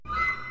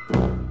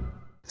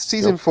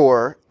Season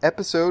 4,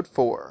 Episode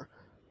 4,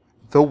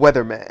 The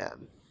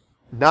Weatherman.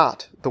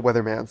 Not The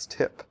Weatherman's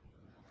Tip.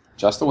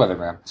 Just the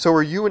weatherman. So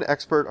are you an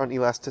expert on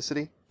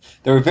elasticity?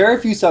 There are very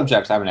few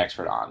subjects I'm an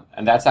expert on,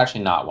 and that's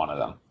actually not one of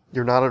them.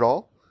 You're not at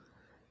all?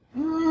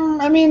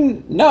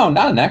 No,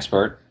 not an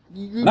expert.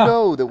 You No.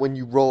 know that when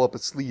you roll up a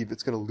sleeve,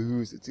 it's going to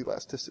lose its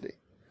elasticity.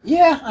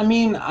 Yeah, I'm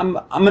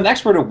an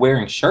expert at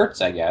wearing shirts,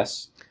 I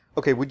guess.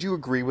 Okay, would you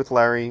agree with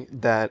Larry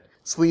that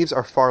sleeves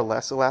are far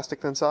less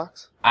elastic than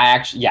socks?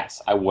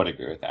 Yes, I would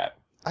agree with that.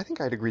 I think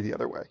I'd agree the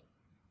other way.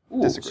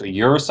 Ooh, Disagree. so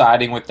you're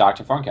siding with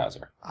Dr.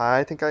 Funkhauser.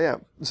 I think I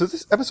am. So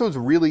this episode's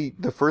really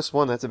the first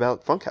one that's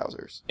about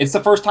Funkhausers. It's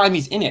the first time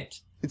he's in it.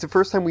 It's the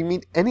first time we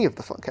meet any of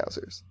the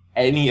Funkhausers.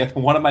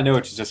 One of my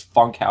notes is just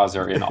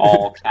Funkhauser in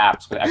all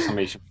caps with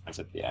exclamation points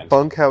at the end.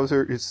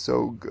 Funkhauser is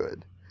so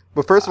good.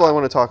 But first of all, I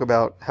want to talk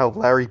about how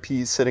Larry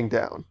P's sitting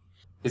down.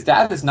 His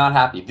dad is not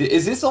happy.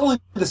 Is this only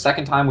the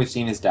second time we've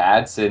seen his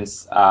dad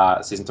since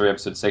Season 3,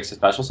 Episode 6, the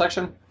special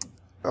section?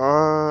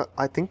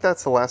 I think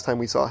that's the last time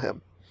we saw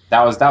him.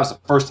 That was the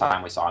first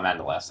time we saw him and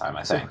the last time,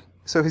 I think.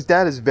 So his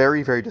dad is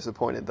very, very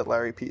disappointed that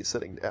Larry P is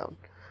sitting down.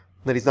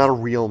 That he's not a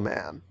real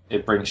man.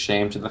 It brings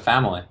shame to the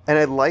family. And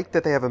I like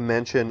that they have a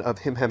mention of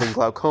him having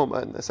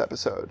glaucoma in this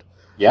episode.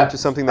 Yeah. Which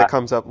is something that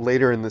comes up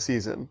later in the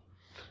season.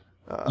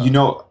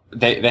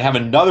 They have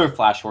another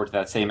flash forward to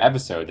that same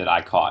episode that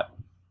I caught.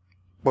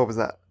 What was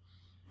that?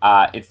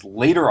 It's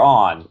later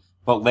on,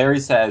 but Larry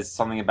says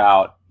something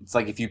about, it's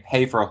like if you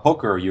pay for a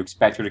hooker, you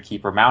expect her to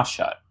keep her mouth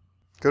shut.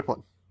 Good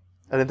one.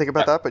 I didn't think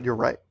about that, but you're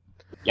right.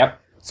 Yep.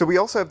 So we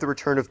also have the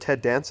return of Ted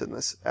Danson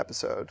this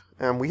episode.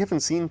 We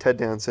haven't seen Ted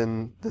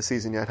Danson this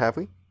season yet, have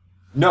we?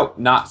 No,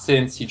 not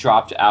since he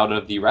dropped out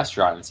of the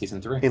restaurant in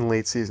Season 3. In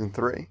late Season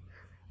 3.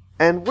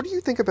 And what do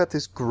you think about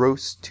this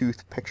gross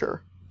tooth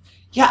picture?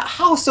 Yeah,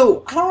 I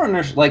don't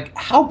understand,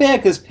 how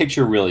bad could this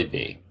picture really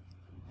be?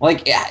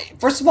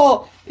 First of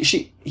all,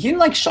 he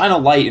didn't, shine a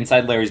light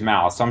inside Larry's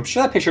mouth, so I'm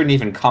sure that picture didn't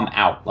even come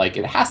out.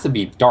 It has to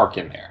be dark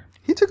in there.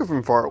 He took it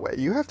from far away.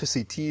 You have to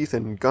see teeth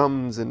and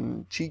gums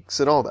and cheeks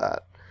and all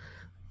that.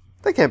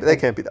 They can't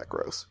be that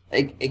gross.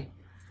 It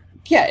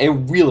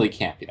really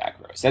can't be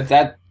that gross.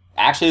 That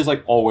actually is,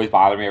 always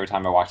bothered me every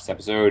time I watch this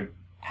episode,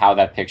 how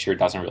that picture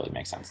doesn't really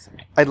make sense to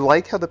me. I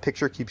like how the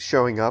picture keeps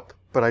showing up,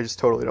 but I just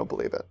totally don't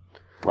believe it.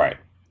 Right.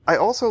 I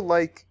also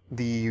like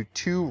the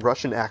two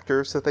Russian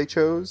actors that they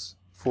chose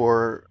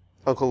for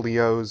Uncle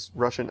Leo's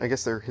Russian... I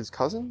guess they're his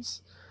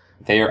cousins?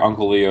 They are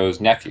Uncle Leo's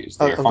nephews.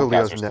 They are Uncle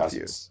Leo's Funkhauser's nephews.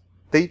 cousins.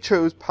 They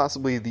chose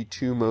possibly the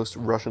two most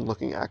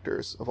Russian-looking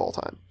actors of all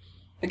time.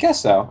 I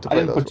guess so. To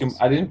play those roles.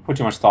 I didn't put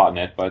too much thought in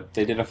it, but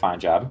they did a fine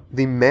job.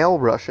 The male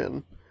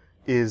Russian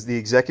is the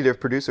executive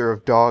producer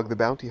of Dog the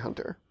Bounty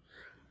Hunter.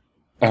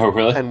 Oh,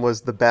 really? And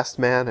was the best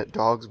man at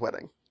Dog's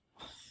wedding.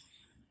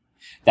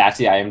 That's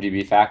the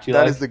IMDb fact you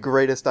like? That is the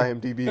greatest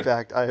IMDb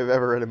fact I have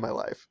ever read in my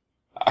life.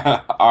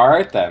 All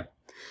right, then.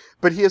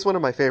 But he has one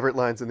of my favorite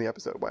lines in the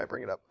episode, why I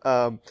bring it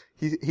up.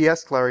 He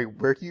asks Larry,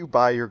 where do you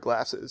buy your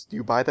glasses? Do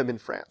you buy them in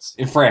France?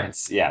 In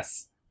France,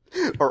 yes.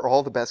 Are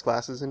all the best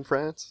glasses in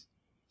France?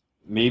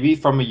 Maybe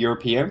from a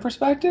European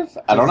perspective?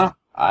 I don't know.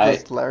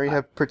 Does Larry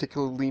have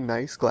particularly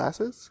nice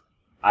glasses?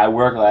 I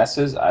wear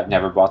glasses. I've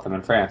never bought them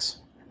in France.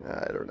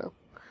 I don't know.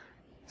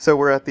 So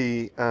we're at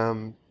the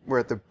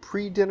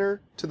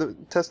pre-dinner to the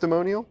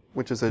testimonial,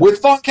 which is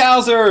with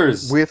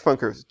Funkhausers. With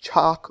Funkhausers,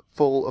 chock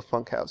full of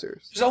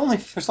Funkhausers. There's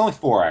only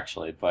 4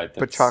 actually,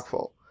 but chock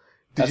full.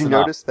 Did you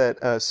notice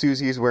that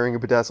Susie is wearing a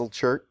bedazzled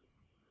shirt?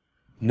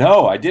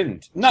 No, I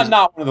didn't. Not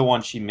one of the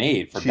ones she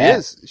made for Beth. She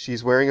is.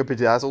 She's wearing a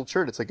bedazzled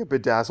shirt. It's like a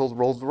bedazzled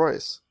Rolls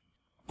Royce.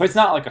 But it's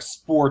not like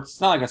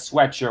it's not like a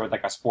sweatshirt with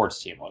a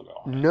sports team logo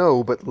on it.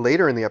 No, but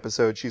later in the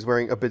episode, she's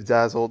wearing a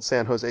bedazzled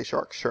San Jose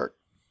Sharks shirt.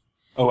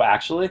 Oh,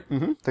 actually?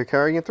 Mm-hmm. They're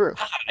carrying it through.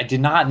 I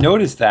did not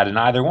notice that in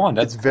either one.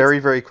 It's very,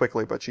 very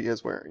quickly, but she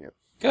is wearing it.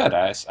 Good.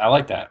 I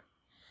like that.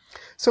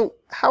 So,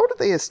 how did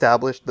they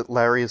establish that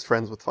Larry is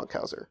friends with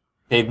Funkhauser?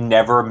 They've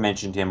never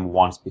mentioned him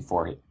once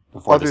before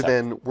Other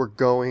than we're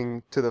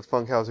going to the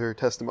Funkhauser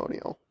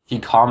testimonial. He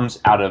comes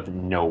out of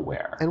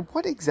nowhere. And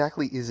what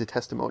exactly is a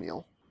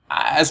testimonial?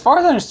 As far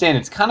as I understand,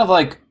 it's kind of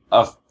like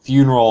a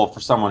funeral for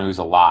someone who's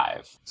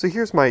alive. So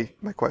here's my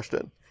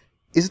question.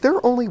 Is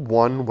there only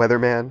one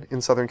weatherman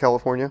in Southern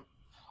California?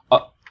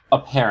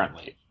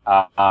 Apparently.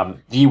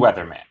 The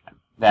weatherman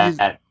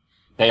that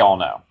they all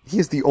know. He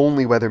is the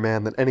only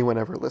weatherman that anyone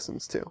ever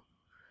listens to.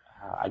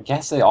 I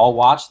guess they all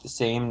watch the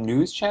same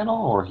news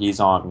channel, or he's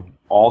on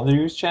all the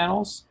news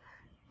channels?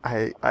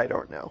 I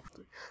don't know.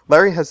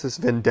 Larry has this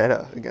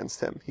vendetta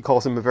against him. He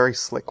calls him a very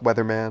slick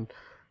weatherman,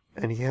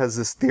 and he has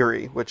this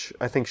theory, which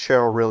I think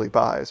Cheryl really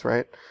buys,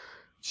 right?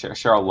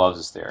 Cheryl loves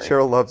this theory.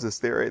 Cheryl loves this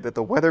theory, that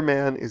the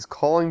weatherman is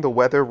calling the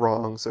weather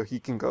wrong so he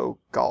can go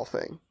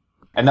golfing.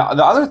 And the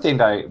other thing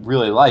that I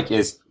really like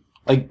is,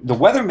 the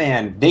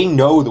weatherman, they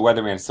know the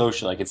weatherman's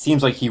social. It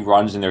seems like he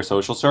runs in their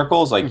social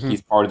circles.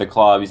 He's part of the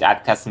club, he's at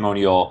the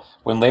testimonial.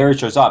 When Larry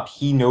shows up,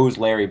 he knows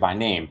Larry by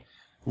name.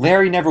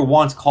 Larry never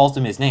once calls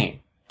him his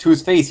name. To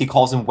his face, he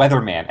calls him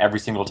weatherman every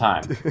single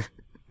time.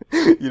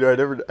 I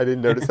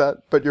didn't notice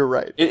that, but you're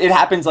right. It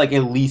happens like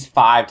at least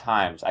 5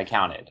 times. I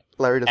counted.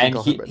 Larry doesn't And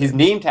call him by his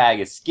name tag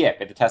is Skip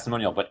at the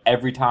testimonial, but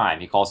every time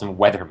he calls him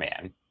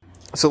Weatherman.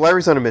 So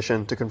Larry's on a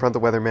mission to confront the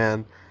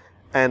weatherman,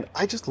 and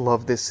I just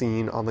love this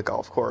scene on the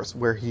golf course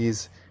where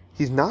he's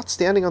not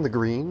standing on the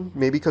green,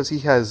 maybe because he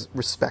has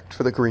respect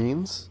for the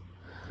greens,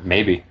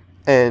 Maybe.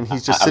 and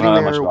he's just I sitting don't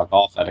know that much there about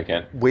golf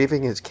etiquette.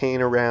 waving his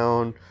cane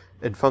around,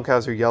 and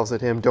Funkhauser yells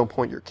at him, "Don't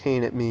point your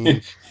cane at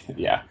me."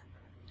 Yeah.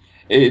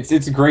 It's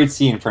a great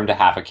scene for him to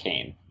have a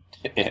cane.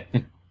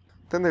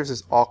 Then there's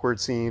this awkward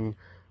scene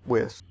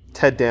with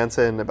Ted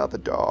Danson about the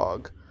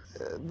dog.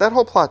 That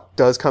whole plot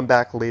does come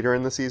back later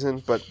in the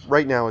season, but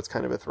right now it's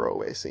kind of a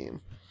throwaway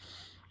scene.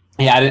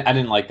 Yeah, I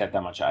didn't like that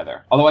much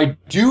either. Although I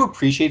do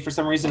appreciate for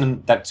some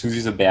reason that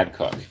Susie's a bad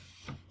cook.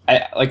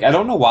 I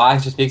don't know why,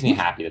 it just makes me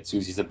happy that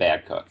Susie's a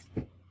bad cook.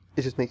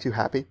 It just makes you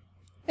happy?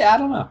 Yeah, I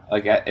don't know.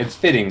 It's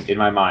fitting in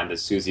my mind that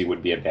Susie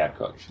would be a bad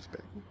cook.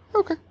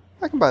 Okay,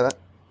 I can buy that.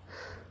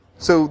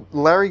 So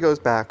Larry goes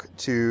back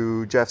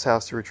to Jeff's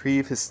house to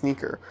retrieve his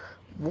sneaker.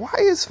 Why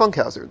is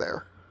Funkhauser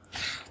there?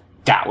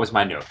 That was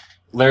my note.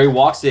 Larry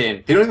walks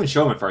in. They don't even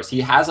show him at first.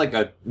 He has like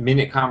a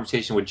minute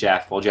conversation with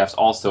Jeff while Jeff's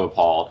also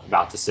appalled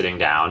about the sitting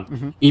down.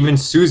 Mm-hmm. Even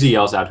Susie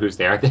yells out who's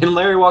there. Then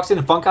Larry walks in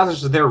and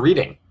Funkhauser's just there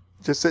reading.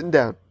 Just sitting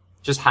down.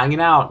 Just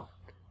hanging out.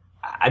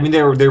 I mean,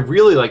 they're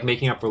really like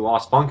making up for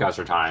lost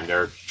Funkhauser time.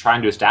 They're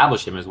trying to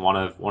establish him as one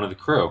of the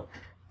crew.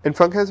 And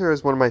Funkhauser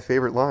has one of my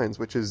favorite lines,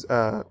 which is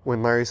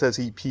when Larry says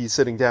he's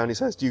sitting down, he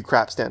says, "Do you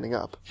crap standing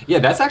up?" Yeah,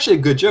 that's actually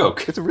a good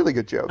joke. It's a really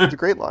good joke. It's a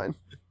great line.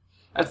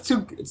 It's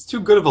too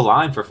good of a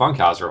line for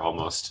Funkhauser,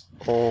 almost.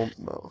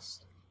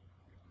 Almost.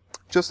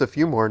 Just a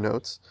few more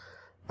notes.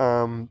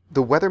 The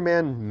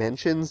weatherman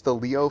mentions the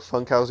Leo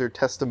Funkhauser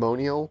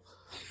testimonial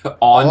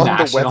on the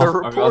national, weather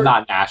report. Well,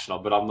 not national,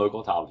 but on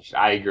local television.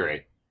 I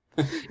agree.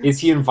 Is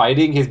he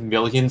inviting his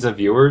millions of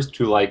viewers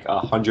to like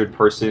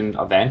 100-person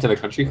event at a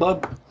country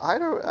club? I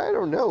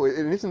don't know.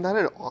 And isn't that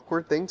an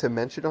awkward thing to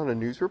mention on a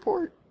news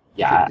report?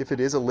 Yeah. If it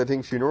is a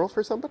living funeral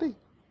for somebody?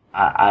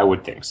 I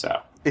would think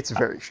so. It's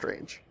very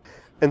strange.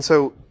 And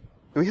so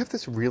we have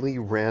this really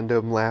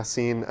random last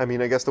scene. I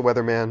mean, I guess the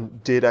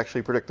weatherman did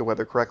actually predict the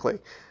weather correctly.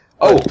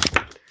 Oh,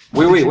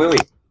 wait.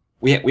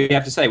 We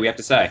have to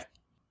say,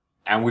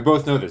 and we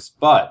both know this,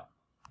 but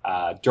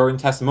during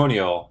the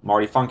testimonial,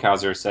 Marty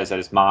Funkhauser says that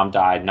his mom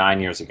died 9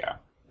 years ago.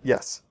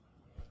 Yes.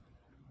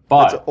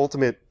 But That's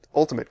an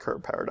ultimate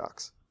Curb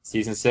paradox.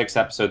 Season 6,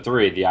 Episode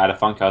 3, the Ida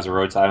Funkhauser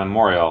Roadside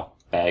Memorial,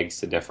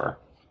 begs to differ.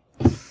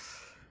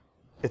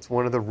 It's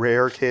one of the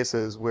rare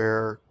cases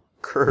where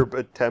Curb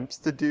attempts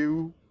to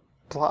do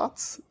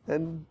plots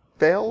and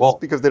fails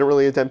because they don't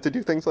really attempt to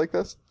do things like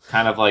this.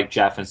 Kind of like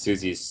Jeff and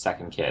Susie's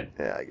second kid.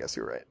 Yeah, I guess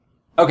you're right.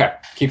 Okay,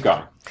 keep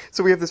going.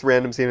 So we have this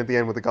random scene at the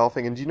end with the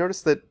golfing, and do you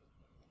notice that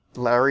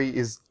Larry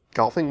is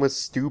golfing with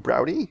Stu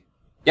Browdy?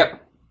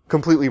 Yep.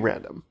 Completely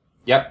random.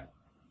 Yep.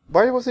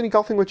 Why wasn't he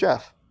golfing with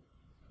Jeff?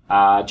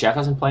 Jeff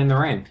doesn't play in the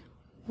rain.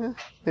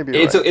 Maybe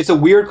you're right. It's a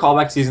weird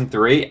callback to season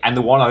 3, and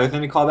the one other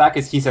thing to call back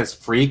is he says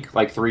freak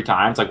like 3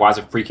 times. Like, why is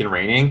it freaking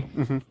raining?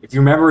 Mm-hmm. If you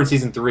remember in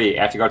season 3,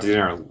 after you got to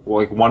dinner,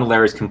 like one of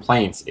Larry's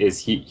complaints is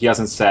he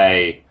doesn't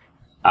say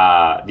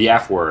the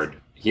F word.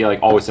 He like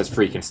always says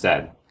freak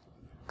instead.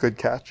 Good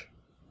catch.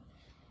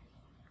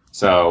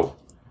 So,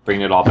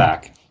 bringing it all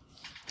back.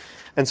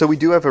 And so we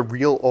do have a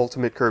real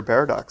ultimate Curb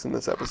paradox in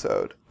this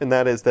episode, and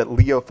that is that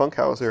Leo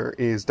Funkhauser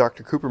is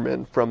Dr.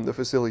 Cooperman from the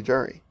Fusilli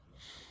Jury.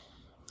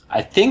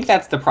 I think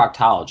that's the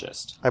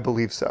proctologist. I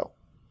believe so.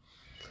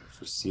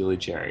 Fusilli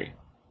Jerry.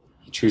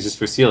 He chooses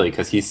Fusilli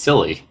because he's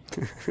silly.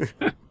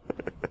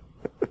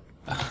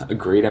 A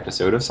great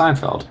episode of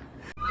Seinfeld.